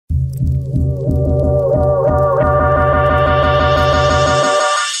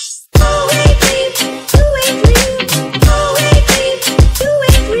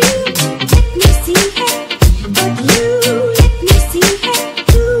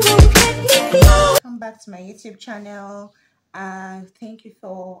back to my YouTube channel. Thank you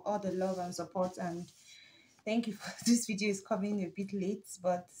for all the love and support, and thank you for this video is coming a bit late,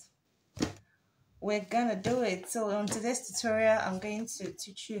 but we're gonna do it. So on today's tutorial, I'm going to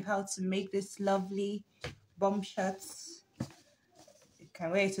teach you how to make this lovely bomb shirts. You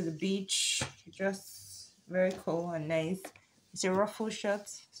can wear it to the beach, just very cool and nice. It's a ruffle shirt,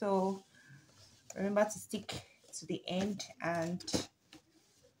 so remember to stick to the end and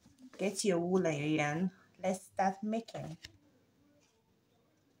get your wool and your yarn. Let's start making.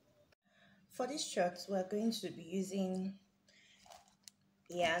 For this shirt, we're going to be using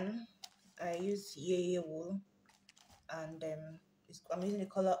yarn. I use yeye wool, and I'm using the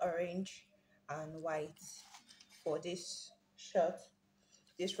color orange and white for this shirt,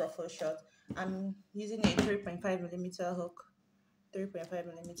 this ruffle shirt. I'm using a 3.5mm hook,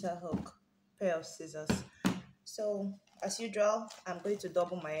 3.5mm hook, pair of scissors. So as usual, I'm going to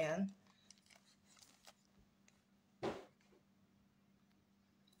double my yarn.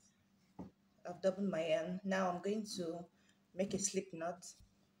 I've doubled my yarn. Now I'm going to make a slip knot.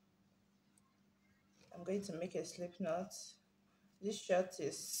 I'm going to make a slip knot. This shirt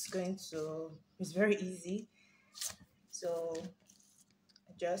is very easy. So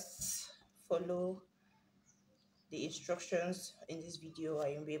just follow the instructions in this video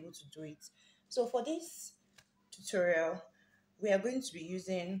and you'll be able to do it. So for this tutorial, we are going to be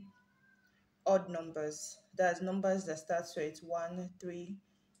using odd numbers. That's numbers that start with 1, 3,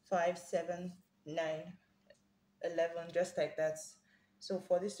 5, 7, 9, 11, just like that. So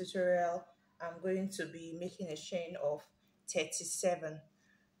for this tutorial, I'm going to be making a chain of 37.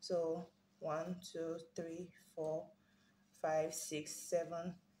 So 1, 2, 3, 4, 5, 6,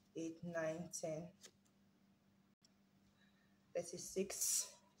 7, 8, 9, 10, 36,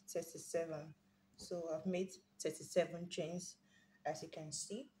 37. So I've made 37 chains, as you can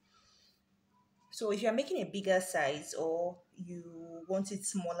see. So if you're making a bigger size or you want it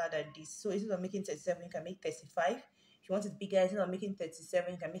smaller than this, so instead of making 37, you can make 35. If you want it bigger, instead of making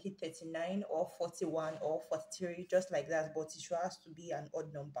 37, you can make it 39 or 41 or 43, just like that, but it has to be an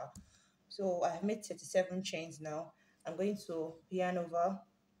odd number. So I have made 37 chains now. I'm going to yarn over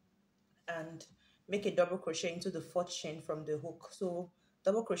and make a double crochet into the 4th chain from the hook. So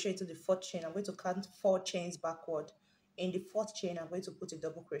double crochet into the 4th chain. I'm going to count 4 chains backward. In the 4th chain, I'm going to put a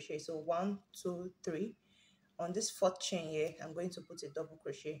double crochet. So 1, 2, 3. On this 4th chain here, I'm going to put a double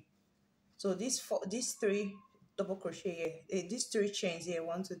crochet. So these 3 double crochet here, these 3 chains here,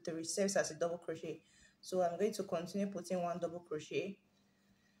 1, 2, 3, serves as a double crochet. So I'm going to continue putting 1 double crochet.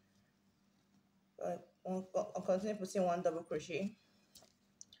 I'll continue putting 1 double crochet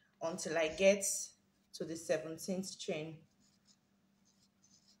until I get to the 17th chain.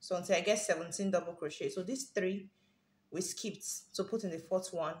 So until I get 17 double crochet. So these 3 we skipped to put in the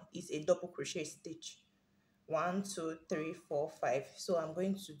 4th one is a double crochet stitch. 1, 2, 3, 4, 5. So I'm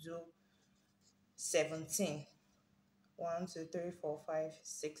going to do 17. 1, 2, 3, 4, 5,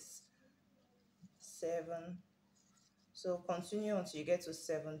 6, 7. So continue until you get to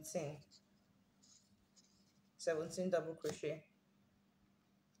 17. 17 double crochet.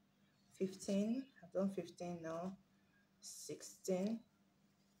 15. I've done 15 now. 16.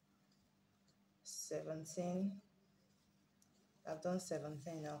 17. I've done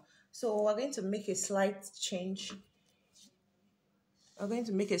 17 now. So we're going to make a slight change. I'm going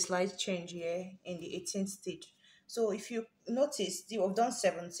to make a slight change here in the 18th stitch. So if you notice, we've done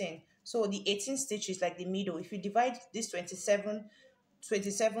 17. So the 18th stitch is like the middle. If you divide these 27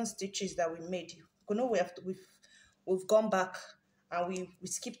 stitches that we made, you know we've gone back and we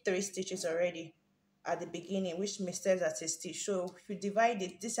skipped 3 stitches already at the beginning, which serves as a stitch. So if you divide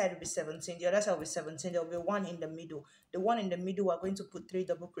it, this side will be 17, the other side will be 17. There will be 1 in the middle. The 1 in the middle, we're going to put 3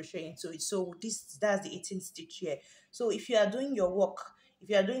 double crochet into it. So that's the 18th stitch here. So if you are doing your work, if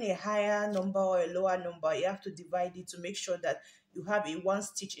you are doing a higher number or a lower number, you have to divide it to make sure that you have a 1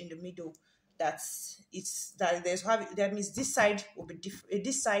 stitch in the middle. That means this side will be different.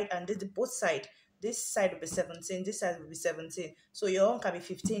 This side and both side. This side will be 17, this side will be 17. So your own can be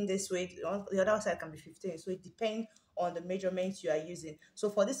 15 this way, the other side can be 15. So it depends on the measurements you are using.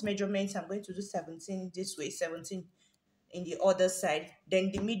 So for this measurement, I'm going to do 17 this way, 17 in the other side.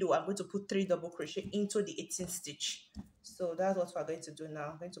 Then the middle, I'm going to put 3 double crochet into the 18th stitch. So that's what we're going to do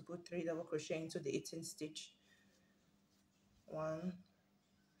now. I'm going to put 3 double crochet into the 18th stitch. 1,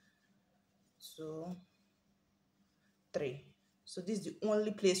 2, 3. So this is the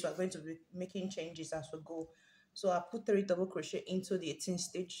only place we're going to be making changes as we go. So I put 3 double crochet into the 18th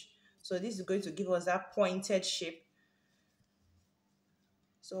stitch. So this is going to give us that pointed shape.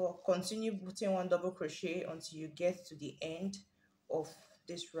 So continue putting 1 double crochet until you get to the end of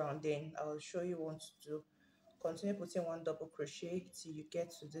this round, then I'll show you what to do. Continue putting one double crochet till you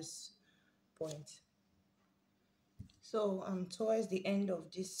get to this point. So towards the end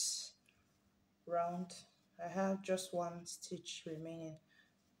of this round, I have just one stitch remaining.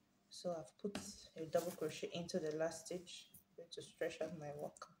 So I've put a double crochet into the last stitch. I'm going to stretch out my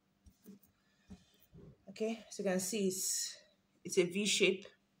work. Okay, as you can see, it's a V shape.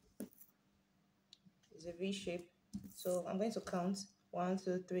 It's a V shape. So I'm going to count 1,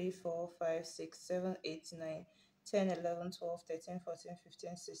 2, 3, 4, 5, 6, 7, 8, 9, 10, 11, 12, 13, 14,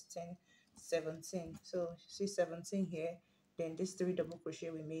 15, 16, 17. So see 17 here. Then this 3 double crochet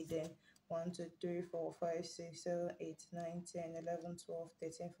we made, then 1, 2, 3, 4, 5, 6, 7, 8, 9, 10, 11, 12,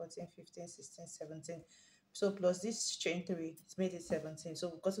 13, 14, 15, 16, 17. So plus this chain 3, it's made it 17. So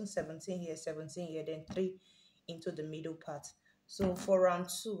we've gotten 17 here, 17 here, then 3 into the middle part. So for round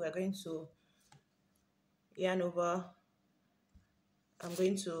 2, we're going to yarn over. I'm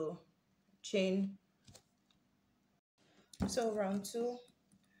going to chain. So round 2,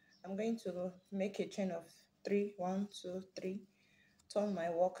 I'm going to make a chain of 3. 1, 2, 3. Turn my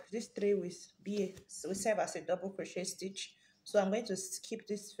work. This 3 will serve as a double crochet stitch. So I'm going to skip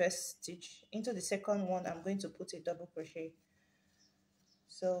this first stitch. Into the second one, I'm going to put a double crochet.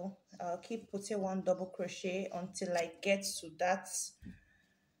 So I'll keep putting one double crochet until I get to that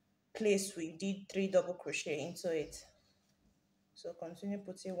place we did 3 double crochet into it. So continue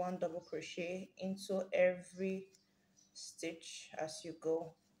putting one double crochet into every stitch as you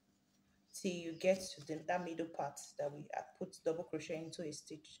go till you get to that middle part that we put double crochet into a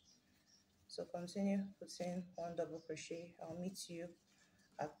stitch. So continue putting one double crochet. I'll meet you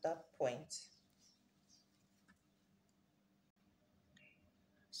at that point.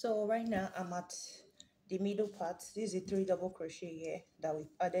 So right now I'm at the middle part. This is the 3 double crochet here that we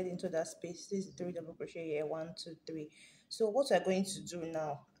added into that space. This is 3 double crochet here, 1, 2, 3. So what we're going to do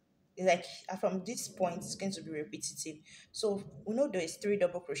now, like from this point, it's going to be repetitive. So we know there is 3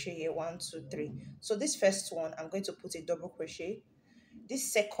 double crochet here, 1, 2, 3. So this first one, I'm going to put a double crochet.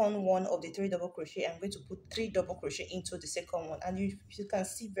 This second one of the 3 double crochet, I'm going to put 3 double crochet into the second one, and you can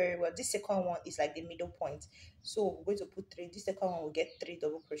see very well this second one is like the middle point. So we're going to put 3. This second one will get 3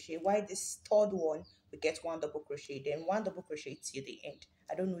 double crochet, while this third one will get 1 double crochet, then 1 double crochet till the end.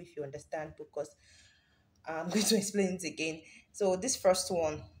 I don't know if you understand, because I'm going to explain it again. So this first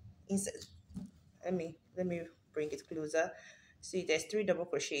one, inside, let me bring it closer. See, there's 3 double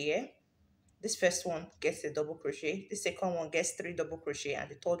crochet here. This first one gets a double crochet, the second one gets 3 double crochet, and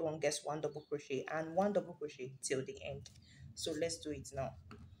the third one gets 1 double crochet and 1 double crochet till the end. So let's do it now.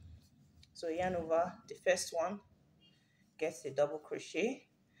 So yarn over. The first one gets a double crochet,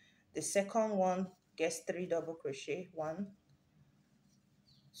 the second one gets 3 double crochet, 1,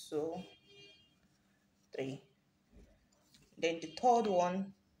 2, 3. Then the third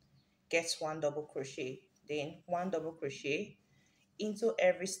one gets 1 double crochet, then 1 double crochet into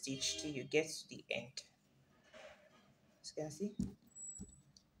every stitch till you get to the end. As you can see,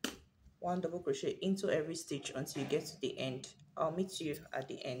 1 double crochet into every stitch until you get to the end. I'll meet you at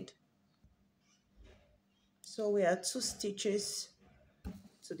the end. So we are 2 stitches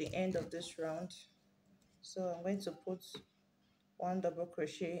to the end of this round. So I'm going to put 1 double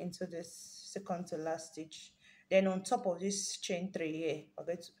crochet into this second to last stitch. Then on top of this chain 3 here, I'm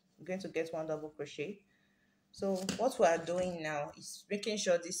going to get 1 double crochet. So what we are doing now is making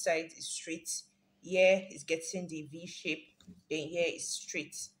sure this side is straight. Here is getting the V shape, then here is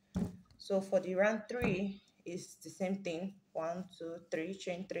straight. So for the round 3 is the same thing. 1, 2, 3,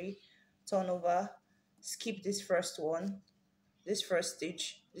 chain 3, turn over, skip this first one, this first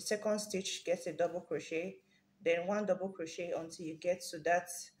stitch, the second stitch gets a double crochet, then 1 double crochet until you get to that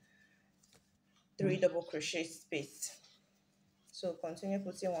 3 double crochet space. So continue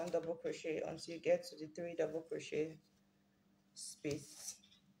putting 1 double crochet until you get to the 3 double crochet space.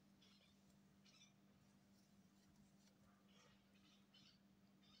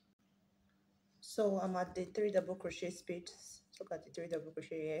 So I'm at the 3 double crochet space. Look at the 3 double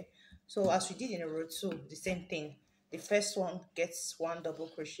crochet here. So as we did in row 2, the same thing. The first one gets 1 double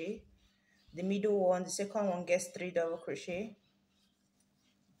crochet. The middle one, the second one gets 3 double crochet.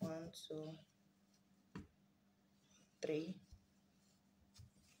 1, 2, 3.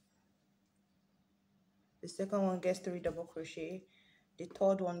 The second one gets 3 double crochet. The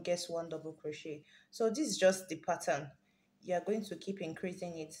third one gets 1 double crochet. So this is just the pattern. You are going to keep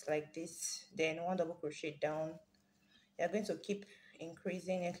increasing it like this, then 1 double crochet down. You are going to keep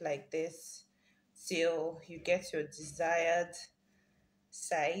increasing it like this till you get your desired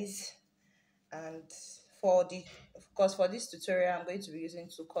size. And for this tutorial, I'm going to be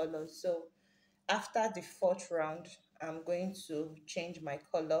using 2 colors. So after the 4th round, I'm going to change my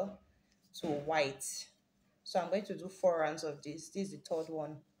color to white. So I'm going to do 4 rounds of this. This is the third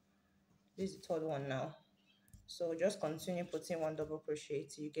one. This is the third one now. So just continue putting one double crochet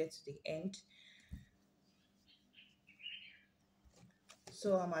till you get to the end.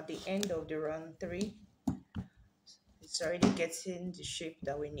 So I'm at the end of the round 3. It's already getting the shape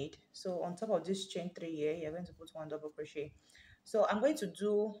that we need. So on top of this chain 3 here, you're going to put one double crochet. So I'm going to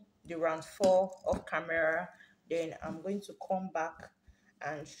do the round 4 off camera, then I'm going to come back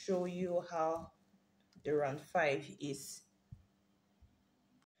and show you how the round 5 is.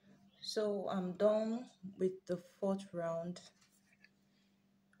 So I'm done with the 4th round.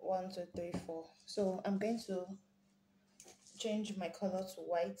 1 2 3 4. So I'm going to change my color to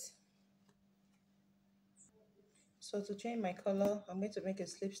white. So to change my color, I'm going to make a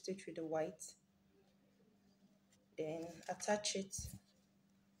slip stitch with the white, then attach it.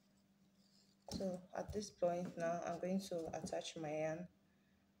 So at this point now, I'm going to attach my yarn.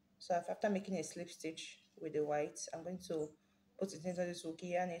 So after making a slip stitch with the white, I'm going to put it into this hook,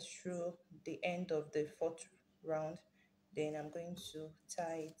 yarn it through the end of the 4th round. Then I'm going to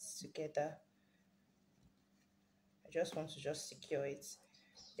tie it together. I just want to just secure it.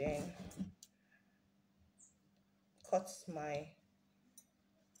 Then cut my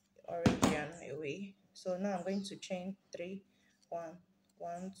orange yarn away. So now I'm going to chain 3, 1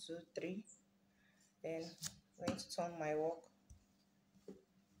 1 2 3. Then I'm going to turn my work.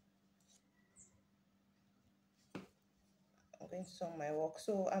 I'm going to turn my work.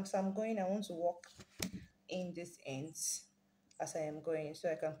 So as I'm going, I want to work in these ends as I am going.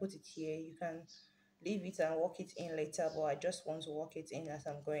 So I can put it here. You can leave it and work it in later, but I just want to work it in as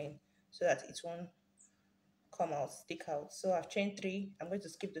I'm going so that it won't come out, stick out. So I've chained 3. I'm going to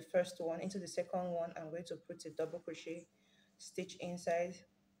skip the first one. Into the second one, I'm going to put a double crochet stitch inside.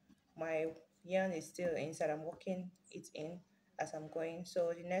 My yarn is still inside. I'm working it in as I'm going.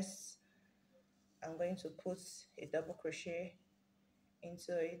 So the next, I'm going to put a double crochet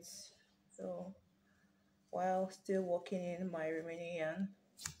into it. So while still working in my remaining yarn,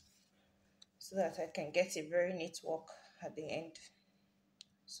 so that I can get a very neat work at the end.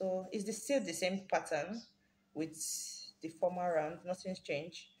 So it's still the same pattern with the former round. Nothing's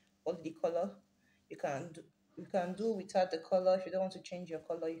changed. Only the color. You can do without the color. If you don't want to change your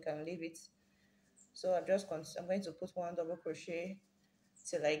color, you can leave it. So I'm going to put one double crochet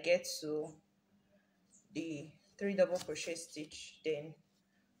till I get to the 3 double crochet stitch, then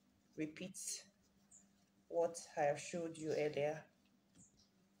repeat what I have showed you earlier.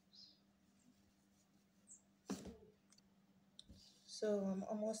 So I'm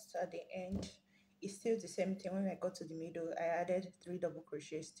almost at the end. It's still the same thing. When I got to the middle, I added 3 double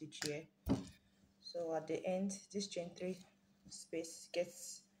crochet stitch here. So at the end, this chain 3 space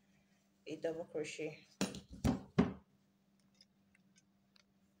gets a double crochet.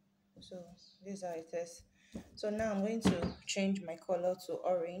 So this is how it is. So now I'm going to change my color to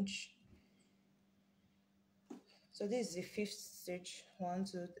orange. So this is the 5th stitch,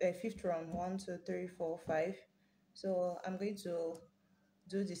 5th round, 1 2 3 4 5. So I'm going to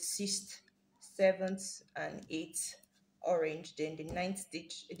do the 6th, 7th, and 8th orange. Then the 9th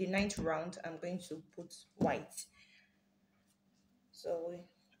stitch, the 9th round, I'm going to put white. So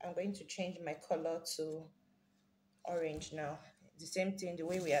I'm going to change my color to orange now. The same thing, the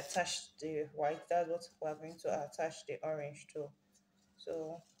way we attached the white, that's what we're going to attach the orange to.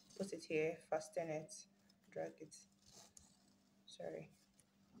 So put it here, fasten it, drag it. Sorry.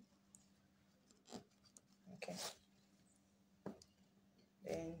 Okay.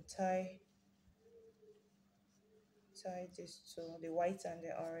 Then tie these two, the white and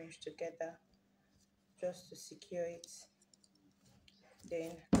the orange together, just to secure it.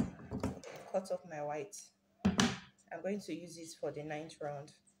 Then cut off my white. I'm going to use it for the 9th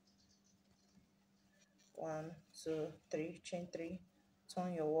round. 1 2 3, chain 3,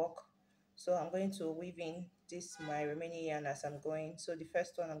 turn your work. So I'm going to weave in this my remaining yarn as I'm going. So the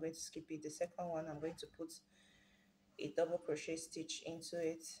first one I'm going to skip it. The second one I'm going to put a double crochet stitch into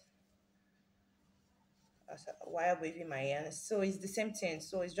it while weaving my yarn. So it's the same thing.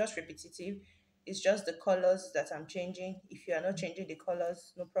 So it's just repetitive. It's just the colors that I'm changing. If you are not changing the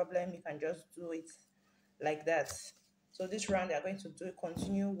colors, no problem. You can just do it like that. So this round they are going to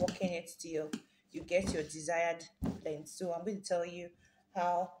continue working it till you get your desired length. So I'm going to tell you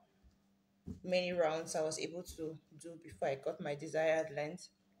how many rounds I was able to do before I got my desired length.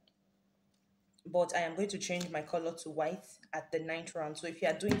 But I am going to change my color to white at the 9th round. So if you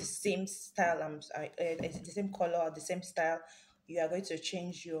are doing the same style, the same color, the same style, you are going to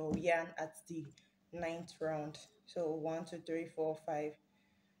change your yarn at the 9th round. So 1 2 3 4 5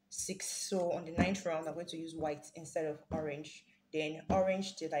 6. So on the ninth round, I'm going to use white instead of orange. Then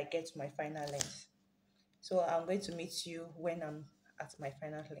orange till I get to my final length. So I'm going to meet you when I'm at my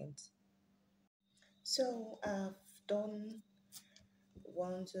final length. So I've done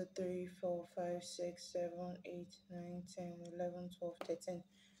 1, 2, 3, 4, 5, 6, 7, 8, 9, 10, 11, 12, 13.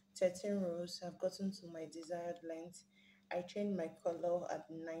 13 rows. I've gotten to my desired length. I changed my color at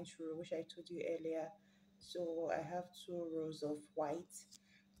the ninth row, which I told you earlier. So I have 2 rows of white.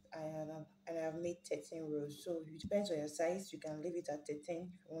 And I have made 13 rows. So it depends on your size. You can leave it at 13. If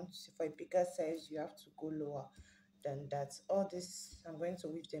you want to, for a bigger size, you have to go lower than that. All this, I'm going to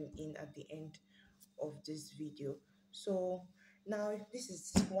weave them in at the end of this video. So now this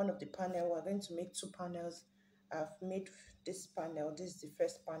is one of the panel. We're going to make 2 panels. I've made this panel. This is the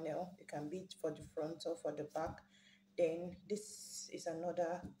first panel. It can be for the front or for the back. Then this is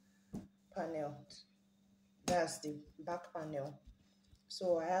another panel. That's the back panel.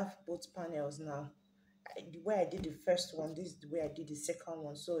 So I have both panels now. The way I did the first one, this is the way I did the second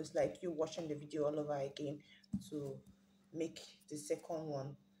one. So it's like you watching the video all over again to make the second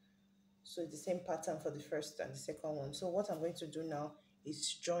one. So it's the same pattern for the first and the second one. So what I'm going to do now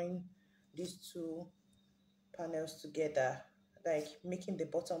is join these 2 panels together, like making the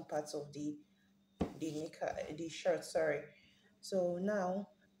bottom parts of the shirt, sorry. So now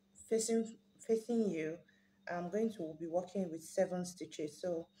facing you, I'm going to be working with 7 stitches.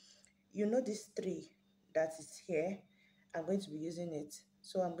 So you know this 3 that is here, I'm going to be using it.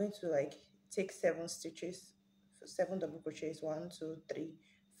 So I'm going to like take 7 stitches, 7 double crochets, 1, 2, 3,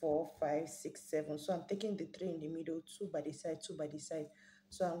 4, 5, 6, 7. So I'm taking the 3 in the middle, 2 by the side, 2 by the side.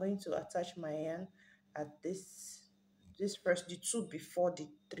 So I'm going to attach my yarn at this first, the 2 before the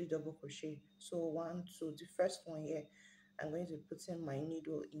 3 double crochet. So 1, 2, the first one here, I'm going to put in my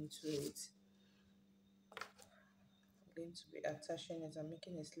needle into it. I'm going to be attaching it. I'm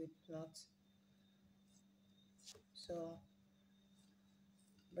making a slip knot. So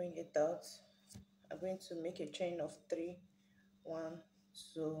bring it out. I'm going to make a chain of 3. 1,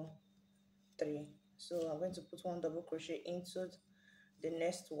 2, 3. So I'm going to put 1 double crochet into the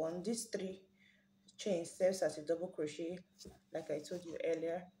next one. These 3 chains serves as a double crochet, like I told you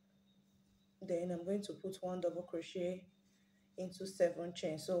earlier. Then I'm going to put 1 double crochet into 7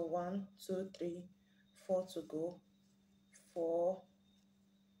 chains. So 1, 2, 3, 4 to go. 4,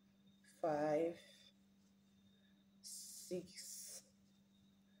 5, 6,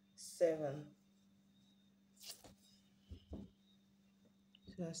 7.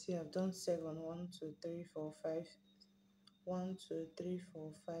 So I see I've done 7. 1, 2, 3, 4, 5. 1, 2, 3,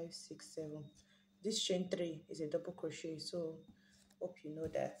 4, 5, 6, 7. This chain 3 is a double crochet, so hope you know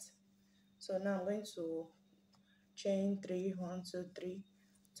that. So now I'm going to chain 3, 1, 2, 3,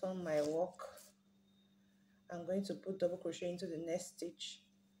 turn my work. I'm going to put double crochet into the next stitch,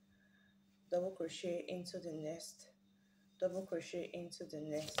 double crochet into the next, double crochet into the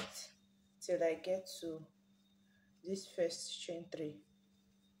next, till I get to this first chain 3.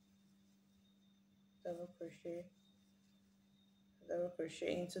 Double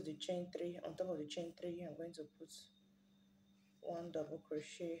crochet into the chain 3. On top of the chain 3, I'm going to put 1 double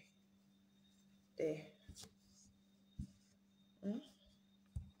crochet there.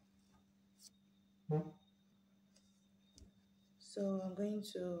 So I'm going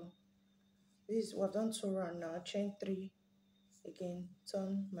to, we've done 2 rounds now, chain 3, again,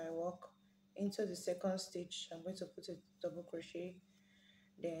 turn my work into the second stitch. I'm going to put a double crochet,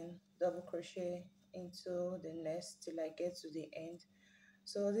 then double crochet into the next till I get to the end.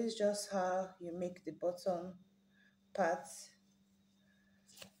 So this is just how you make the bottom part.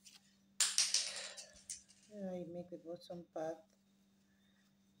 You make the bottom part.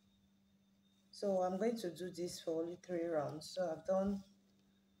 So I'm going to do this for only 3 rounds. So I've done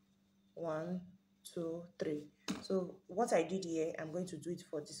 1, 2, 3. So what I did here, I'm going to do it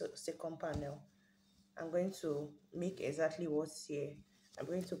for this second panel. I'm going to make exactly what's here. I'm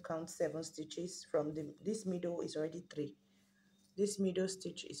going to count 7 stitches from this middle is already 3. This middle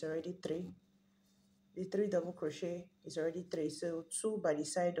stitch is already 3. The 3 double crochet is already 3. So 2 by the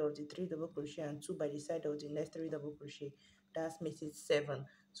side of the 3 double crochet and 2 by the side of the next 3 double crochet. That makes it 7.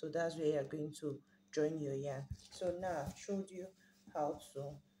 So that's where you're going to join your yarn. So now I've showed you how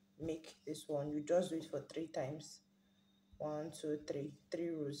to make this one. You just do it for 3 times. 1, 2, 3, 3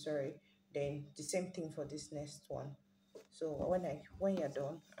 rows, sorry. Then the same thing for this next one. So when you're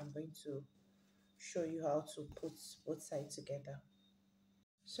done, I'm going to show you how to put both sides together.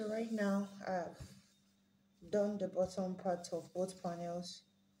 So right now I've done the bottom part of both panels,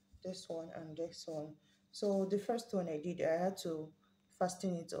 this one and this one. So the first one I did, I had to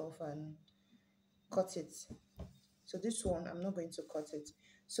fasten it off and cut it. So this one I'm not going to cut it.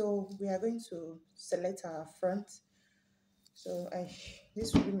 So we are going to select our front. So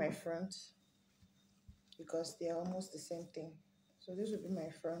this will be my front because they are almost the same thing. So this will be my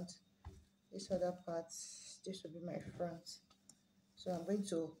front. This other part, this will be my front. So I'm going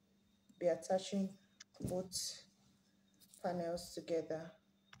to be attaching both panels together.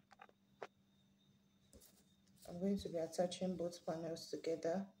 I'm going to be attaching both panels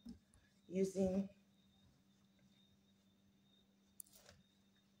together using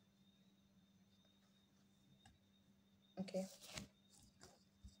okay.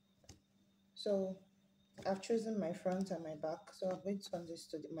 So I've chosen my front and my back. So I'm going to turn this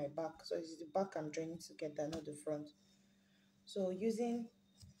to my back. So it's the back I'm joining together, not the front. So using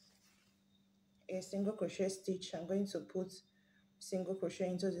a single crochet stitch, I'm going to put single crochet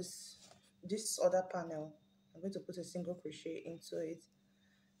into this other panel. I'm going to put a single crochet into it,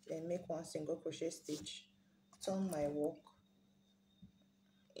 then make one single crochet stitch, turn my work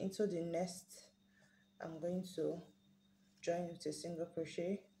into the next. I'm going to join with a single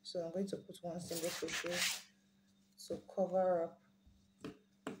crochet. So I'm going to put one single crochet to cover up,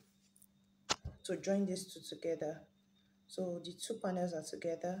 to join these two together. So the two panels are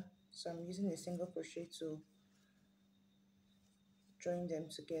together, so I'm using a single crochet to join them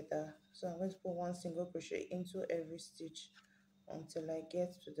together. So I'm going to put one single crochet into every stitch until I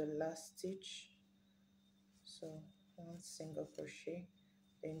get to the last stitch. So one single crochet,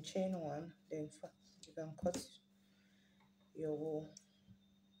 then chain one, then you can cut your wool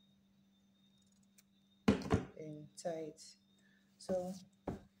and tie it. So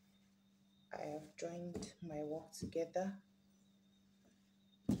I have joined my work together.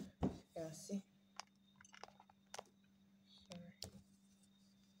 You can see. Sorry.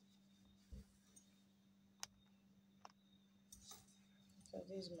 So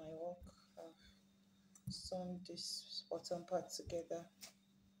this is my work. I've sewn this bottom part together.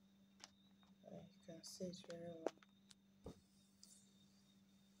 You can see it very well.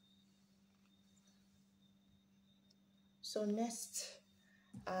 So next,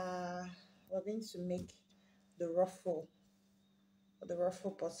 we're going to make the ruffle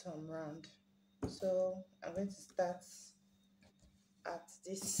bottom round. So I'm going to start at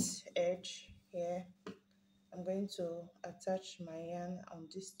this edge here. I'm going to attach my yarn on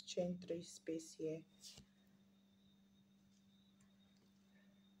this chain 3 space here.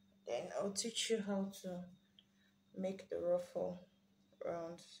 Then I'll teach you how to make the ruffle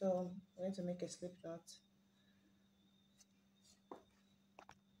round. So I'm going to make a slip knot.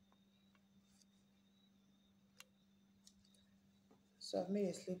 So I've made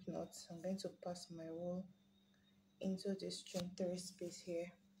a slip knot. I'm going to pass my wool into this chain 3 space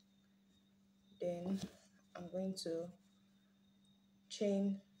here. Then I'm going to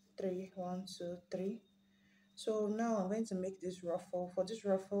chain 3, 1, 2, 3. So now I'm going to make this ruffle. For this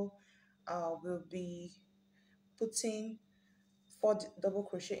ruffle, I will be putting 4 double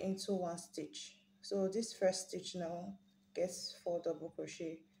crochet into one stitch. So this first stitch now gets 4 double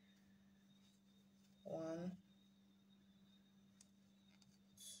crochet. 1,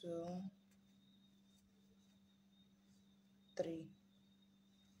 2, 3.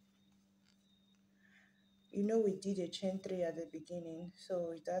 You know we did a chain 3 at the beginning,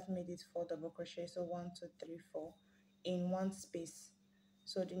 so that made it 4 double crochet. So 1, 2, 3, 4 in one space.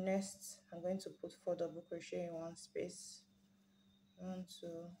 So the next, I'm going to put 4 double crochet in one space. 1, 2,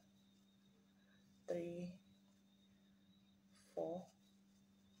 3, 4.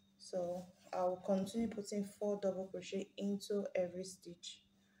 So I will continue putting 4 double crochet into every stitch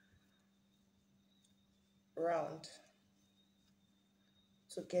round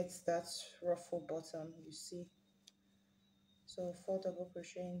to get that ruffle bottom, you see. So 4 double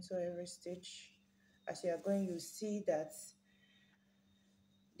crochet into every stitch. As you are going, you see that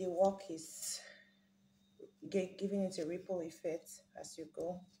the work is giving it a ripple effect as you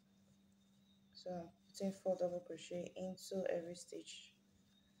go. So I'm putting 4 double crochet into every stitch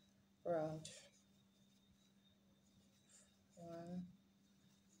round. 1,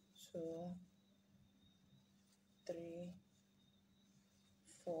 2, 3,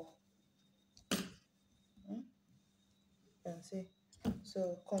 4. You can see.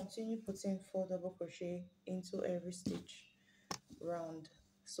 So continue putting 4 double crochet into every stitch round.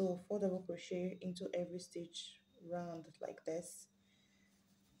 So 4 double crochet into every stitch round like this.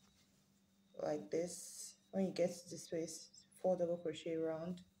 When you get to this place, 4 double crochet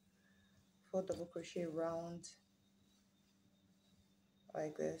round, 4 double crochet round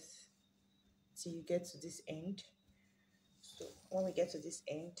like this till you get to this end. So when we get to this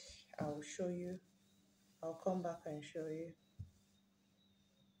end, I'll show you. I'll come back and show you.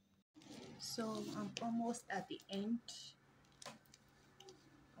 So I'm almost at the end.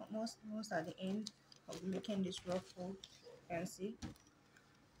 almost at the end of making this ruffle. You can see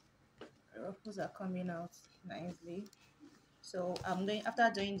the ruffles are coming out nicely. So I'm going,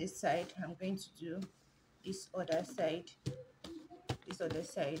 after doing this side, I'm going to do this other side,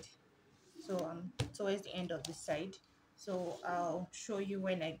 so I'm towards the end of the side, so I'll show you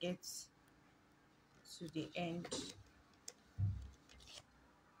when I get to the end.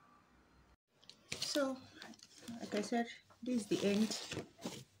 So like I said, this is the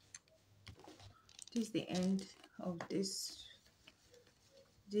end, of this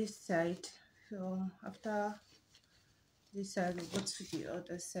side. So after this side, we go to the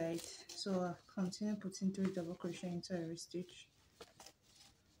other side. So I'll continue putting 3 double crochet into every stitch.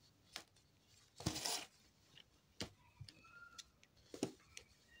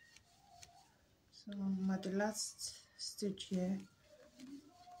 So I'm at the last stitch here.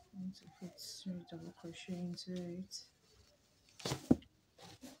 I'm going to put 3 double crochet into it.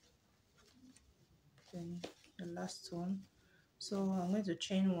 Then the last one. So I'm going to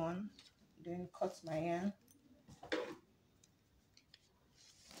chain 1, then cut my yarn.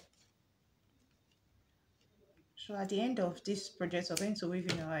 So at the end of this project, we're going to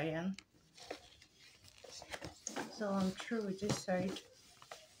weave in our yarn. So I'm through with this side.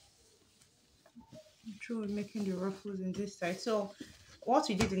 I'm through with making the ruffles in this side. So what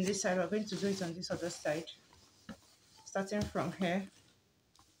we did in this side, we're going to do it on this other side, starting from here.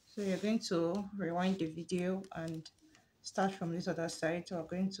 So you're going to rewind the video and start from this other side. So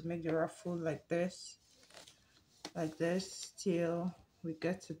we're going to make the ruffle like this till we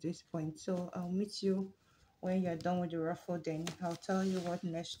get to this point. So I'll meet you when you're done with the ruffle, then I'll tell you what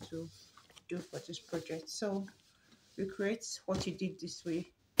next to do for this project. So recreate what you did this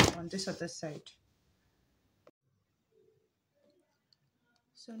way on this other side.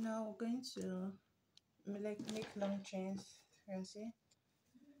 So now we're going to make long chains. You can see,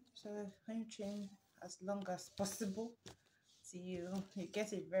 so long chain as long as possible till you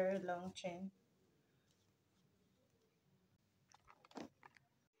get a very long chain.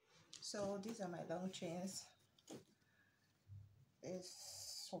 So these are my long chains.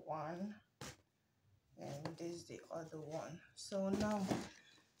 This one and this is the other one. So now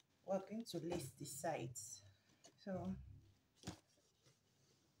we're going to lace the sides. So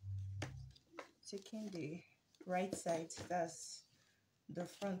taking the right side, that's the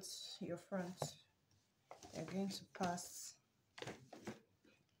front, your front, you're going to pass,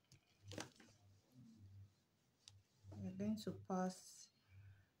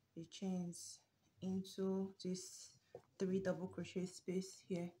 the chains into this 3 double crochet space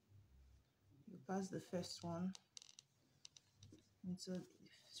here. You pass the first one into the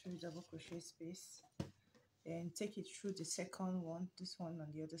 3 double crochet space, then take it through the second one, this one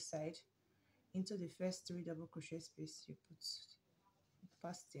on the other side, into the first 3 double crochet space. You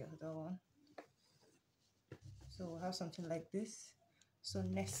pass the other one. So we'll have something like this. So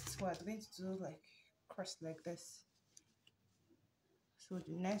next we're going to do like cross like this. So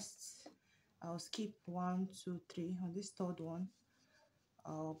the next, I'll skip 1, 2, 3. On this third one,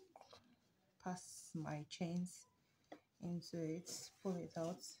 I'll pass my chains into it, pull it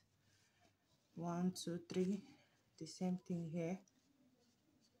out. 1, 2, 3. The same thing here.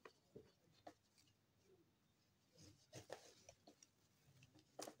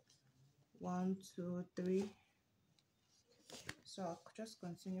 One, 2, 3. So I'll just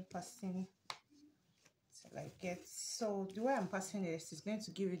continue passing till I get. So the way I'm passing this is going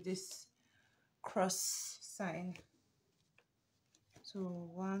to give you this cross sign. So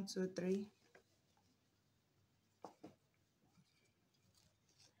 1, 2, 3.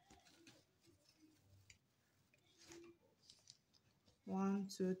 1,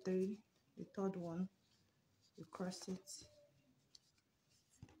 2, 3. The third one, you cross it.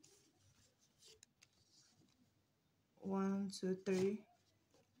 1, 2, 3.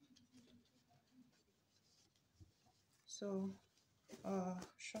 So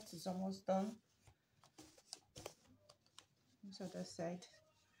short is almost done. This other side,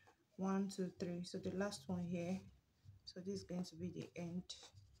 1, 2, 3. So the last one here. So this is going to be the end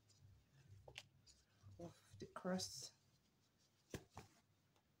of the cross.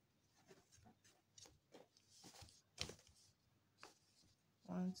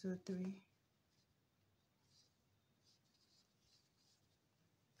 One, 2, 3.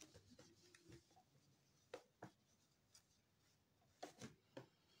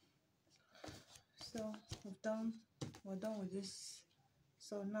 So we're done with this.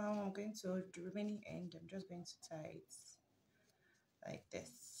 So now I'm going to the remaining end. I'm just going to tie it like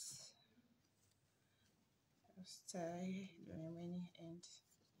this. Just tie the remaining end.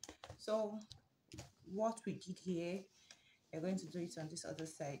 So what we did here We're going to do it on this other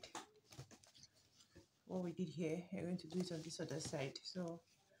side. What we did here, we're going to do it on this other side. So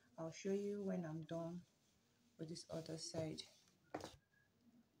I'll show you when I'm done with this other side.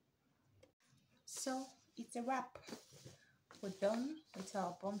 So it's a wrap. We're done with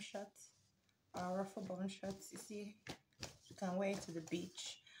our bum shorts, our ruffle bum shorts. You see, you can wear it to the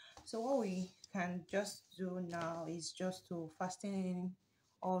beach. So what we can just do now is just to fasten in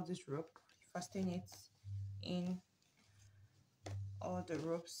all this rope, fasten it in all the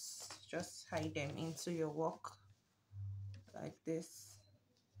ropes, just hide them into your work like this.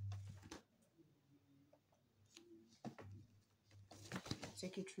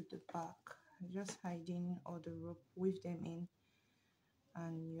 Take it through the back, just hiding all the rope, weave them in,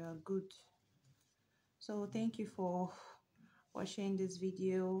 and you're good. So thank you for watching this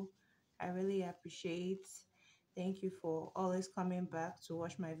video. I really appreciate. Thank you for always coming back to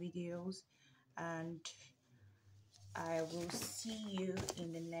watch my videos, and I will see you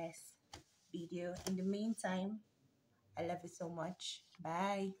in the next video. In the meantime, I love you so much.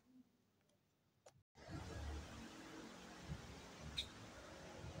 Bye.